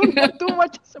if you do not do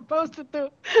what you're supposed to do.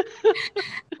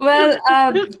 Well,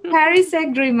 Paris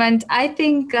Agreement. I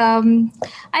think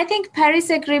Paris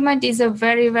Agreement is a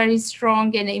very, very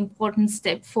strong and important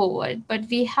step forward. But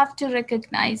we have to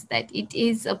recognize that it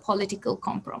is a political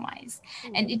compromise,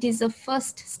 and it is a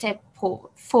first step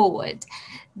forward.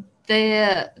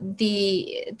 The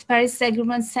Paris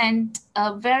Agreement sent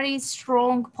a very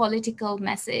strong political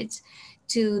message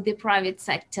to the private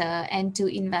sector and to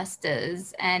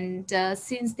investors. And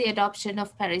since the adoption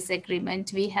of Paris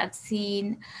Agreement, we have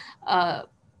seen a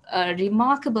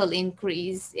remarkable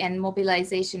increase in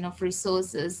mobilization of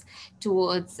resources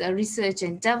towards research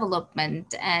and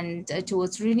development and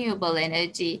towards renewable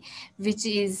energy, which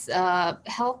is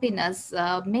helping us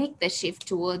make the shift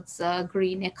towards a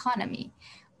green economy.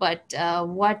 But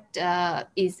what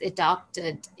is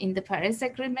adopted in the Paris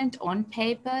Agreement on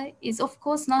paper is, of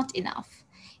course, not enough.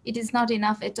 It is not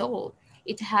enough at all.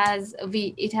 it has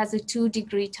a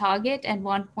 2-degree target and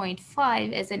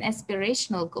 1.5 as an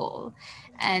aspirational goal.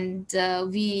 And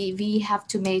we have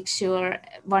to make sure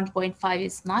 1.5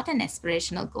 is not an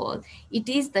aspirational goal. It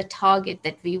is the target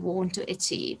that we want to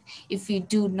achieve. If we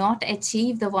do not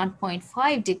achieve the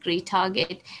 1.5-degree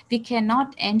target, we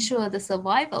cannot ensure the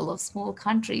survival of small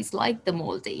countries like the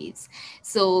Maldives.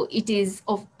 So it is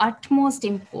of utmost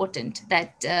importance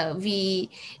that we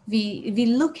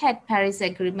look at Paris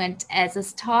Agreement as a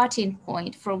starting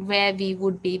point from where we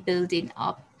would be building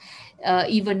up.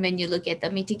 Even when you look at the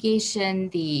mitigation,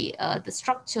 the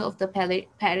structure of the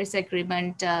Paris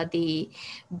Agreement, the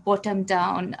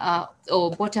bottom-down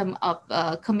or bottom-up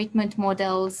commitment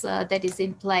models that is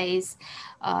in place,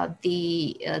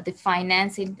 the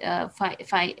financing,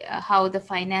 how the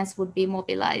finance would be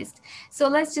mobilized. So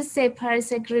let's just say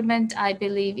Paris Agreement, I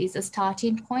believe, is a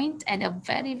starting point, and a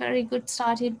very, very good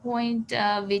starting point,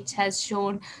 which has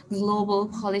shown global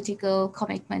political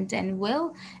commitment and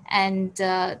will. And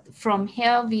from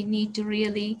here, we need to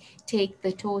really take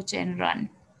the torch and run.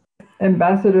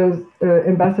 Ambassador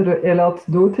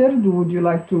Ellertsdottir, would you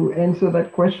like to answer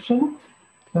that question?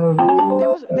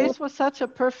 This was such a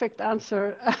perfect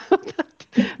answer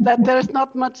that there's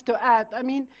not much to add. I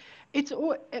mean, it's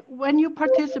when you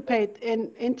participate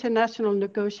in international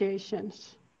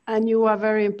negotiations and you are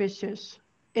very ambitious,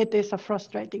 it is a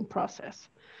frustrating process.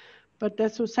 But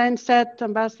as Hussain said,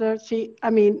 Ambassador, I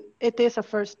mean, it is a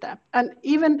first step. And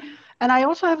I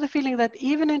also have the feeling that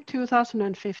even in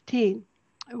 2015,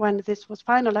 when this was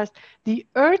finalized, the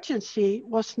urgency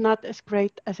was not as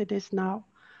great as it is now.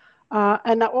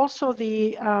 And also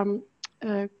the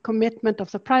commitment of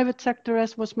the private sector,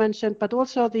 as was mentioned, but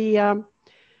also the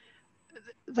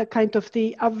kind of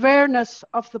the awareness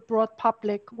of the broad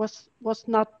public was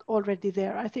not already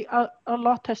there. I think a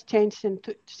lot has changed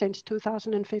since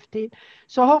 2015.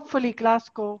 So hopefully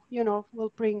Glasgow,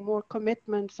 will bring more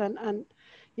commitments and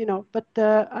but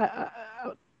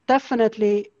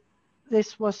definitely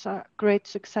this was a great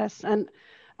success. And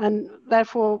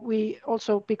therefore we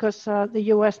also, because the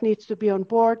US needs to be on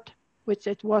board, which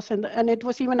it was, and it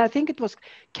was even, I think it was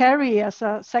Kerry as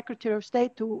a Secretary of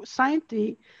State who signed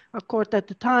the accord at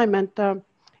the time, and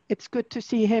it's good to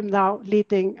see him now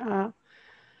leading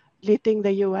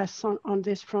the US on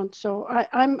this front. So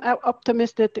I'm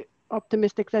optimistic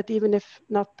that even if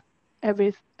not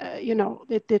every,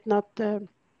 it did not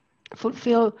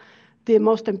fulfill the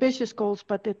most ambitious goals,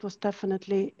 but it was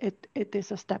definitely, it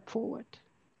is a step forward.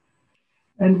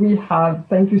 And we have,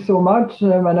 thank you so much,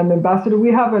 Madam Ambassador.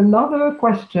 We have another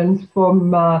question from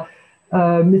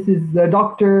Mrs.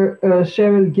 Dr.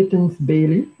 Cheryl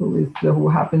Gittens-Bailey, who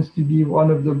happens to be one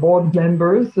of the board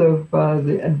members of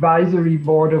the advisory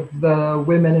board of the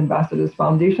Women Ambassadors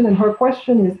Foundation. And her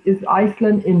question is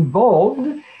Iceland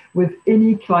involved with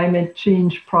any climate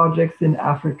change projects in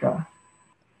Africa?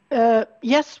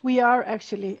 Yes, we are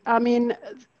actually. I mean,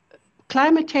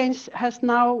 climate change has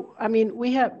now, I mean,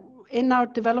 we have, in our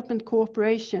development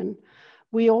cooperation,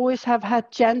 we always have had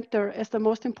gender as the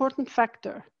most important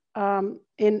factor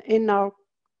in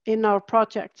our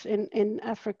projects in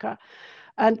Africa,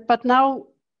 but now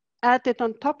added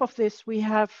on top of this we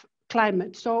have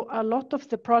climate. So a lot of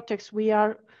the projects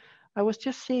I was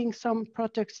just seeing some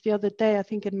projects the other day, I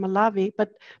think in Malawi,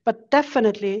 but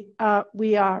definitely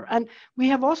we are, and we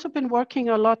have also been working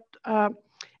a lot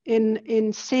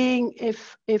in seeing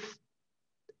if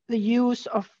the use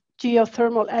of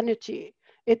geothermal energy,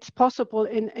 it's possible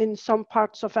in some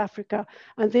parts of Africa,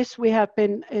 and this we have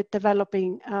been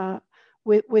developing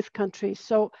with countries.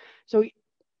 So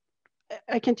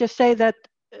I can just say that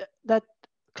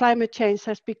climate change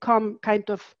has become kind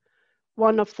of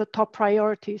one of the top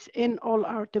priorities in all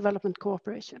our development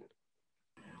cooperation.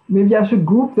 Maybe I should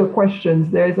group the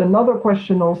questions. There is another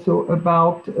question also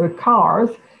about cars,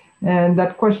 and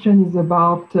that question is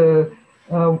about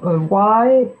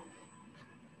why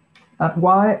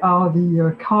are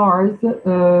the cars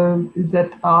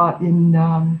that are in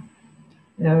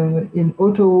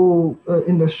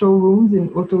the showrooms, in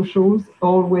auto shows,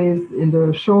 always in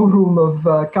the showroom of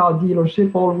car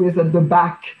dealership, always at the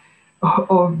back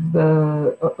of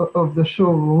the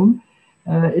showroom?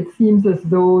 It seems as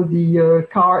though the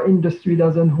car industry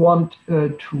doesn't want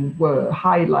to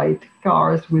highlight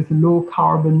cars with low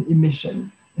carbon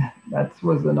emission. That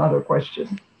was another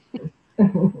question.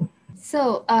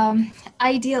 So,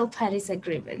 ideal Paris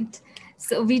Agreement.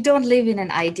 So we don't live in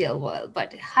an ideal world,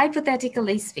 but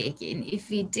hypothetically speaking, if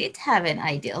we did have an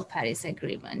ideal Paris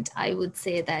Agreement, I would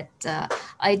say that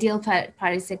ideal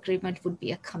Paris Agreement would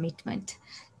be a commitment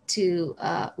to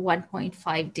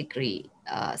 1.5 degree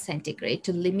centigrade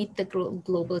to limit the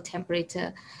global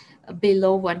temperature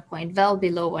below well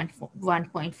below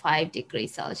 1.5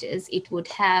 degrees Celsius. It would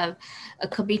have a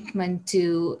commitment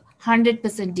to 100%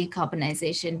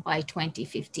 decarbonization by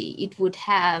 2050. It would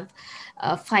have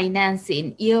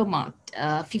financing earmarked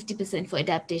 50% for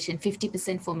adaptation,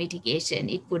 50% for mitigation.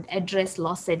 It would address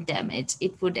loss and damage.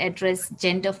 It would address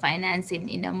gender financing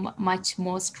in a much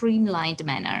more streamlined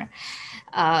manner.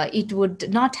 It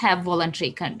would not have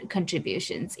voluntary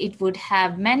contributions. It would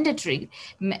have mandatory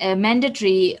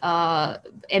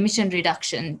emission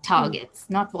reduction targets,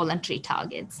 not voluntary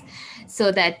targets,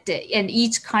 so that and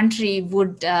each country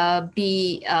would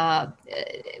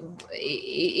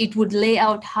it would lay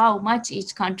out how much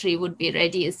each country would be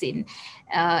reducing,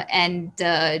 and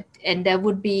there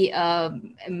would be a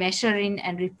measuring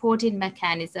and reporting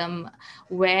mechanism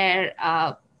where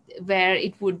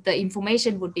the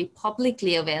information would be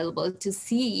publicly available to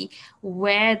see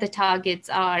where the targets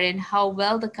are and how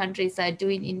well the countries are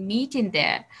doing in meeting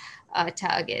their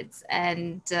targets.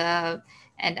 And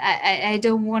I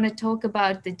don't want to talk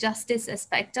about the justice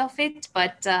aspect of it,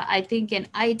 but I think an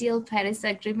ideal Paris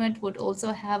Agreement would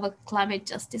also have a climate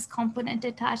justice component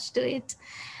attached to it.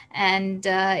 And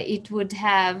it would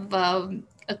have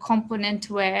a component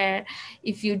where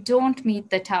if you don't meet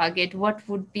the target, what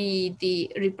would be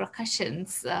the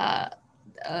repercussions that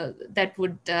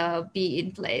would be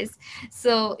in place.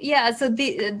 So yeah, so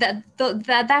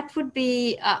that would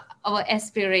be our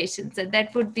aspirations, and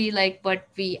that would be like what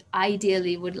we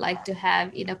ideally would like to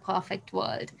have in a perfect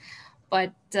world.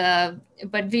 But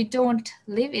we don't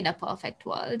live in a perfect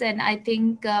world, and I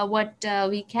think what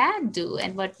we can do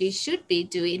and what we should be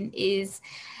doing is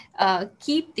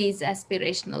keep these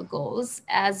aspirational goals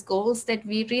as goals that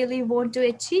we really want to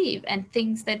achieve and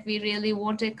things that we really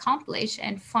want to accomplish,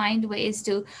 and find ways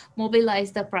to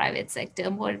mobilize the private sector,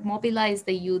 mobilize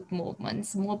the youth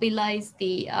movements, mobilize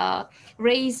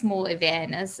raise more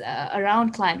awareness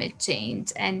around climate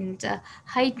change, and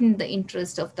heighten the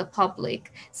interest of the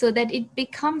public so that it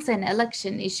becomes an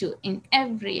election issue in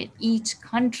each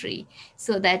country,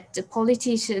 so that the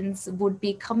politicians would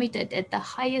be committed at the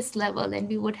highest level, and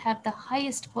we would have the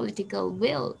highest political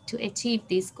will to achieve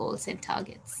these goals and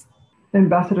targets.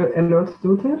 Ambassador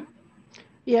Ellertsdottir?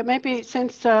 Yeah, maybe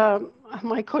since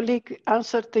my colleague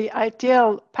answered the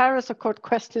ideal Paris Accord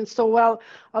question so well,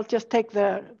 I'll just take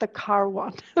the car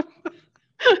one.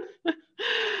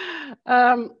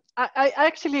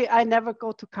 I never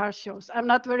go to car shows. I'm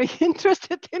not very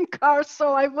interested in cars,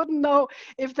 so I wouldn't know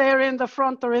if they're in the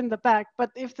front or in the back.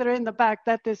 But if they're in the back,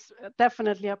 that is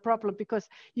definitely a problem, because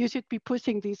you should be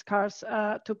pushing these cars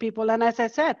to people. And as I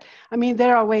said, I mean,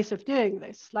 there are ways of doing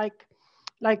this. Like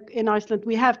in Iceland,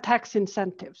 we have tax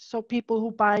incentives. So people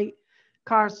who buy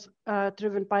cars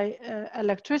driven by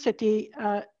electricity,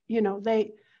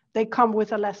 they come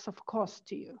with a less of cost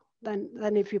to you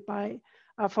than if you buy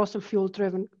a fossil fuel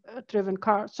driven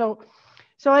car. So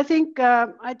I think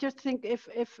I just think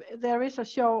if there is a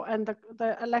show and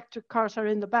the electric cars are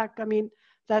in the back, I mean,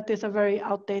 that is a very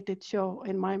outdated show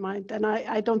in my mind, and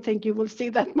I don't think you will see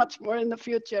that much more in the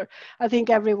future. I think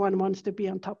everyone wants to be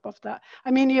on top of that.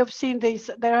 I mean, you've seen these.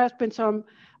 There has been some.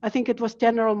 I think it was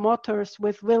General Motors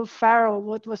with Will Ferrell,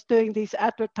 what was doing these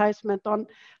advertisement on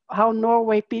how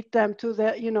Norway beat them to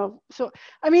the, So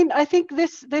I mean, I think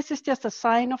this is just a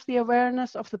sign of the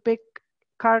awareness of the big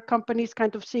car companies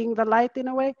kind of seeing the light in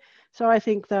a way. So I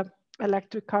think the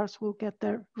electric cars will get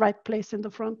their right place in the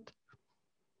front.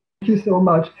 Thank you so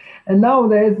much. And now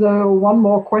there's one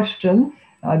more question.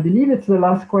 I believe it's the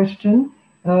last question.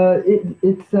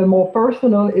 It's more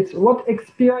personal. It's what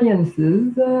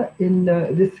experiences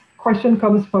this question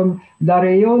comes from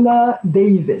Dareona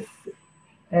Davis.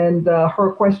 And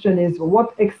her question is,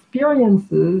 what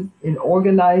experiences in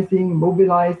organizing,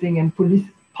 mobilizing, and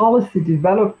policy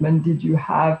development did you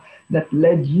have that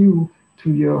led you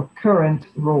to your current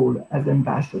role as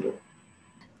ambassador?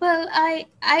 Well, I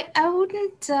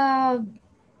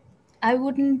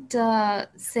wouldn't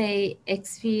say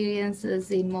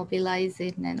experiences in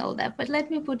mobilizing and all that, but let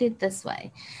me put it this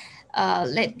way.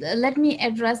 Let me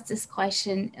address this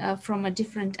question from a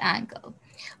different angle.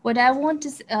 What I want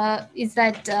is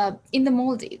that in the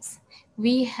Maldives,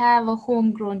 we have a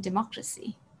homegrown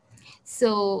democracy.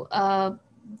 So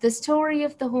the story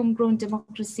of the homegrown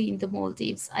democracy in the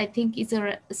Maldives, I think, is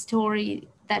a story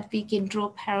that we can draw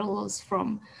parallels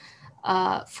from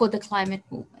for the climate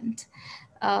movement.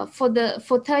 For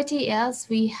 30 years,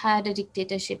 we had a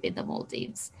dictatorship in the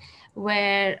Maldives,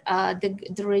 where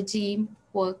the regime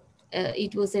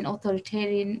it was an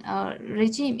authoritarian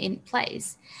regime in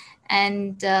place.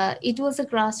 And it was a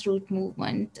grassroots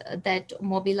movement that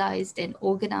mobilized and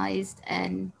organized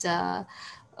and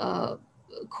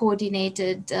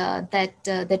coordinated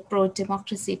that brought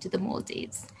democracy to the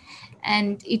Maldives,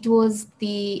 and it was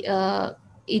the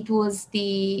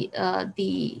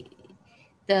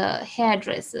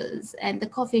hairdressers and the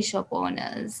coffee shop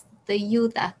owners, the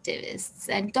youth activists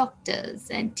and doctors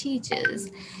and teachers.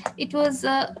 It was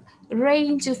a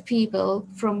range of people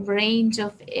from range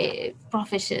of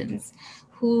professions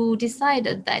who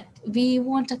decided that we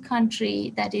want a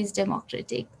country that is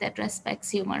democratic, that respects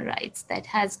human rights, that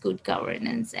has good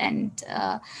governance, and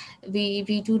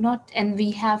we do not, and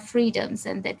we have freedoms,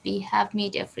 and that we have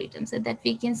media freedoms, and that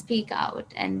we can speak out.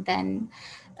 And then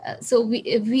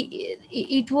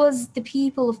it was the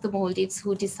people of the Maldives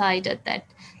who decided that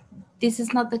this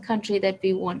is not the country that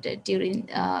we wanted during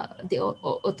the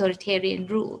authoritarian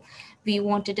rule. We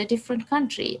wanted a different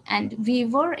country, and we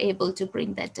were able to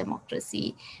bring that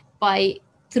democracy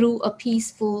through a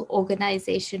peaceful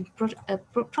organization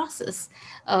process,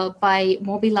 by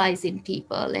mobilizing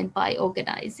people and by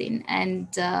organizing, and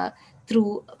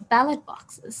through ballot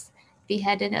boxes. We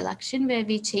had an election where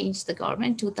we changed the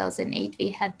government. 2008, we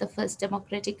had the first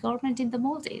democratic government in the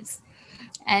Maldives.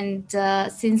 And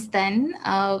since then,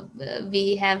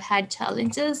 we have had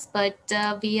challenges, but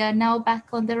we are now back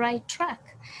on the right track.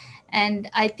 And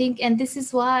I think, and this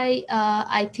is why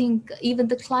I think even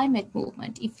the climate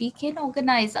movement, if we can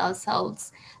organize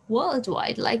ourselves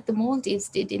worldwide, like the Maldives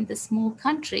did in the small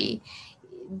country,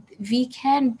 we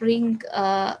can bring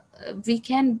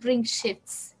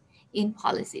shifts in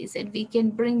policies, and we can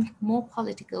bring more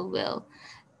political will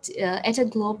at a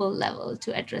global level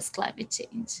to address climate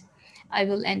change. I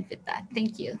will end with that.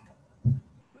 Thank you.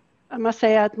 I must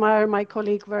say I admire my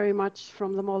colleague very much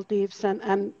from the Maldives,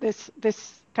 and this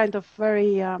kind of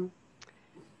very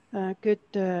good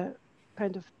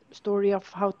kind of story of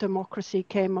how democracy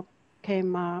came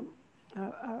apart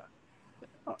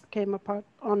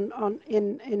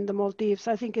in the Maldives.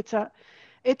 I think it's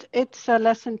a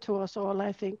lesson to us all.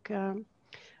 I think.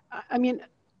 I mean,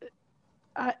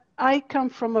 I come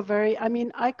from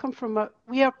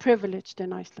we are privileged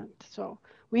in Iceland. So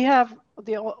we have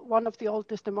one of the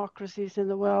oldest democracies in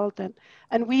the world,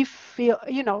 and we feel,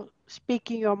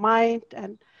 speaking your mind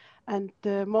and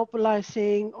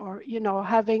mobilizing, or,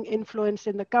 having influence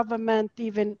in the government,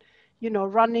 even,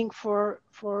 running for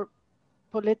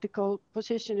political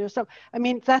position yourself. I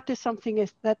mean, that is something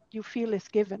that you feel is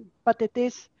given, but it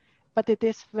is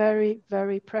very,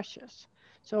 very precious.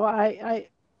 So I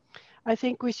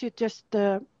think we should just,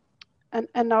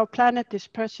 and our planet is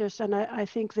precious, and I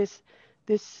think this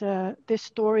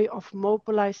story of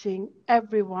mobilizing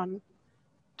everyone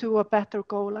to a better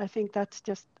goal, I think that's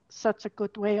just such a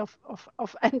good way of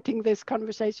ending this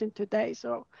conversation today.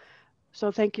 So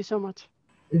thank you so much.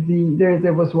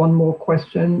 There was one more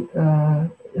question.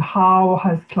 How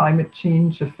has climate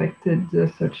change affected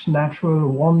such natural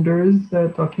wonders?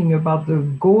 Talking about the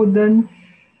golden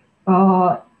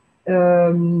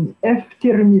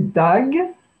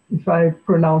Thilmeeza, if I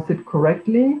pronounce it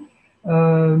correctly,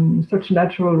 such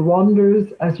natural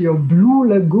wonders as your blue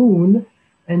lagoon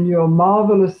and your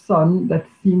marvelous sun that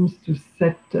seems to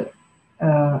set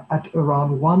at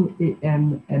around 1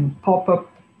 a.m. and pop up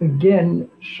again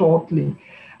shortly.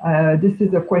 This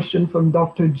is a question from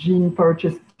Dr. Jean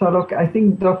Purchase-Tulloch. I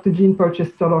think, Dr. Jean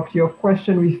Purchase-Tulloch, your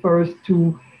question refers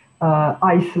to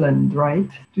Iceland, right?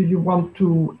 Do you want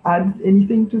to add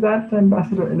anything to that,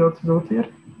 Ambassador Ellertsdottir?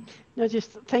 No,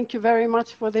 just thank you very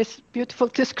much for this beautiful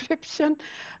description.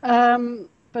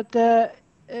 But the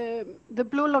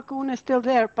Blue Lagoon is still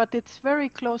there, but it's very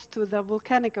close to the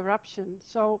volcanic eruption.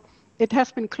 So it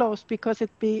has been closed because it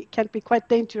can be quite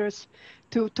dangerous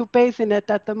to bathe in it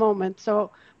at the moment.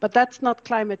 So, but that's not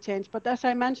climate change. But as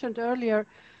I mentioned earlier,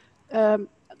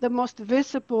 the most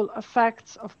visible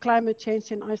effects of climate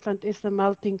change in Iceland is the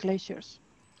melting glaciers.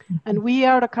 And we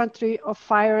are a country of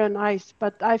fire and ice,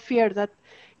 but I fear that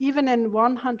even in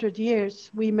 100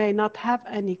 years, we may not have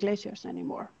any glaciers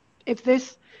anymore. If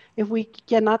we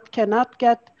cannot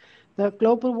get the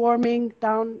global warming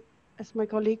down, as my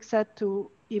colleague said, to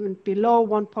even below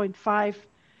 1.5,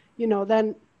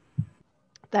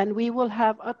 then we will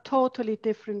have a totally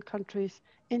different countries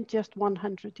in just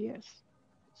 100 years.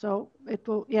 So it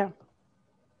will, yeah.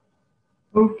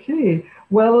 Okay,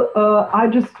 well, I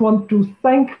just want to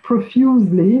thank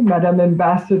profusely Madam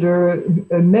Ambassador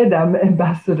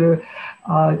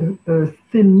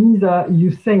Thilmeeza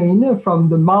Hussain from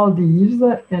the Maldives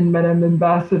and Madam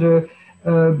Ambassador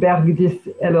Bergdis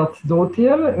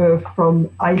Ellertsdottir from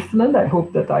Iceland. I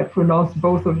hope that I pronounced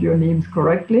both of your names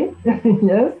correctly.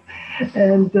 Yes,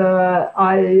 and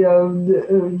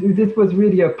this was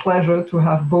really a pleasure to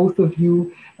have both of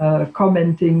you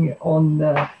commenting on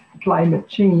climate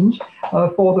change.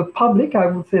 For the public, I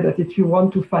would say that if you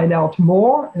want to find out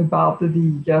more about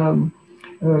the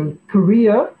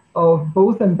career of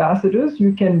both ambassadors,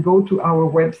 you can go to our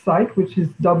website, which is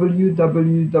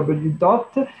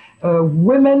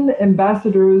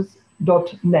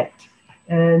www.womenambassadors.net.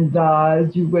 And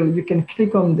you can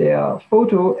click on their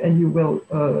photo and you will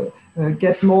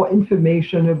get more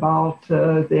information about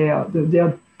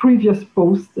their previous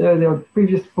posts, their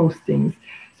previous postings.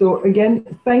 So again,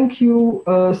 thank you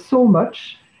so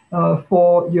much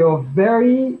for your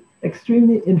very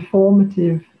extremely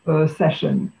informative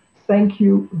session. Thank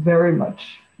you very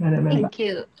much, Madam Ambassador. Thank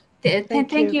you.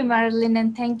 Thank you, Marilyn,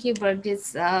 and thank you,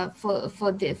 Bergdis,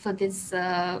 for this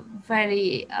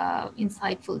very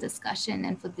insightful discussion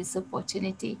and for this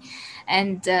opportunity.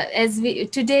 And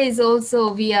today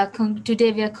we are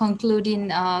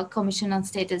concluding Commission on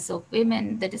Status of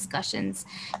Women, the discussions.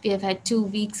 We have had 2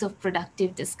 weeks of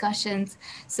productive discussions.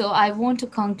 So I want to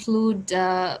conclude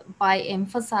by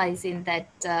emphasizing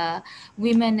that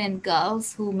women and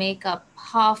girls who make up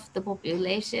half the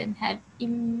population have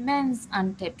immense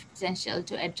untapped potential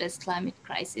to address climate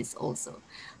crisis also.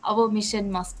 Our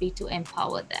mission must be to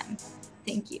empower them.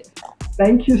 Thank you.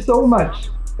 Thank you so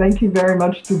much. Thank you very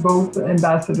much to both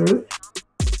ambassadors.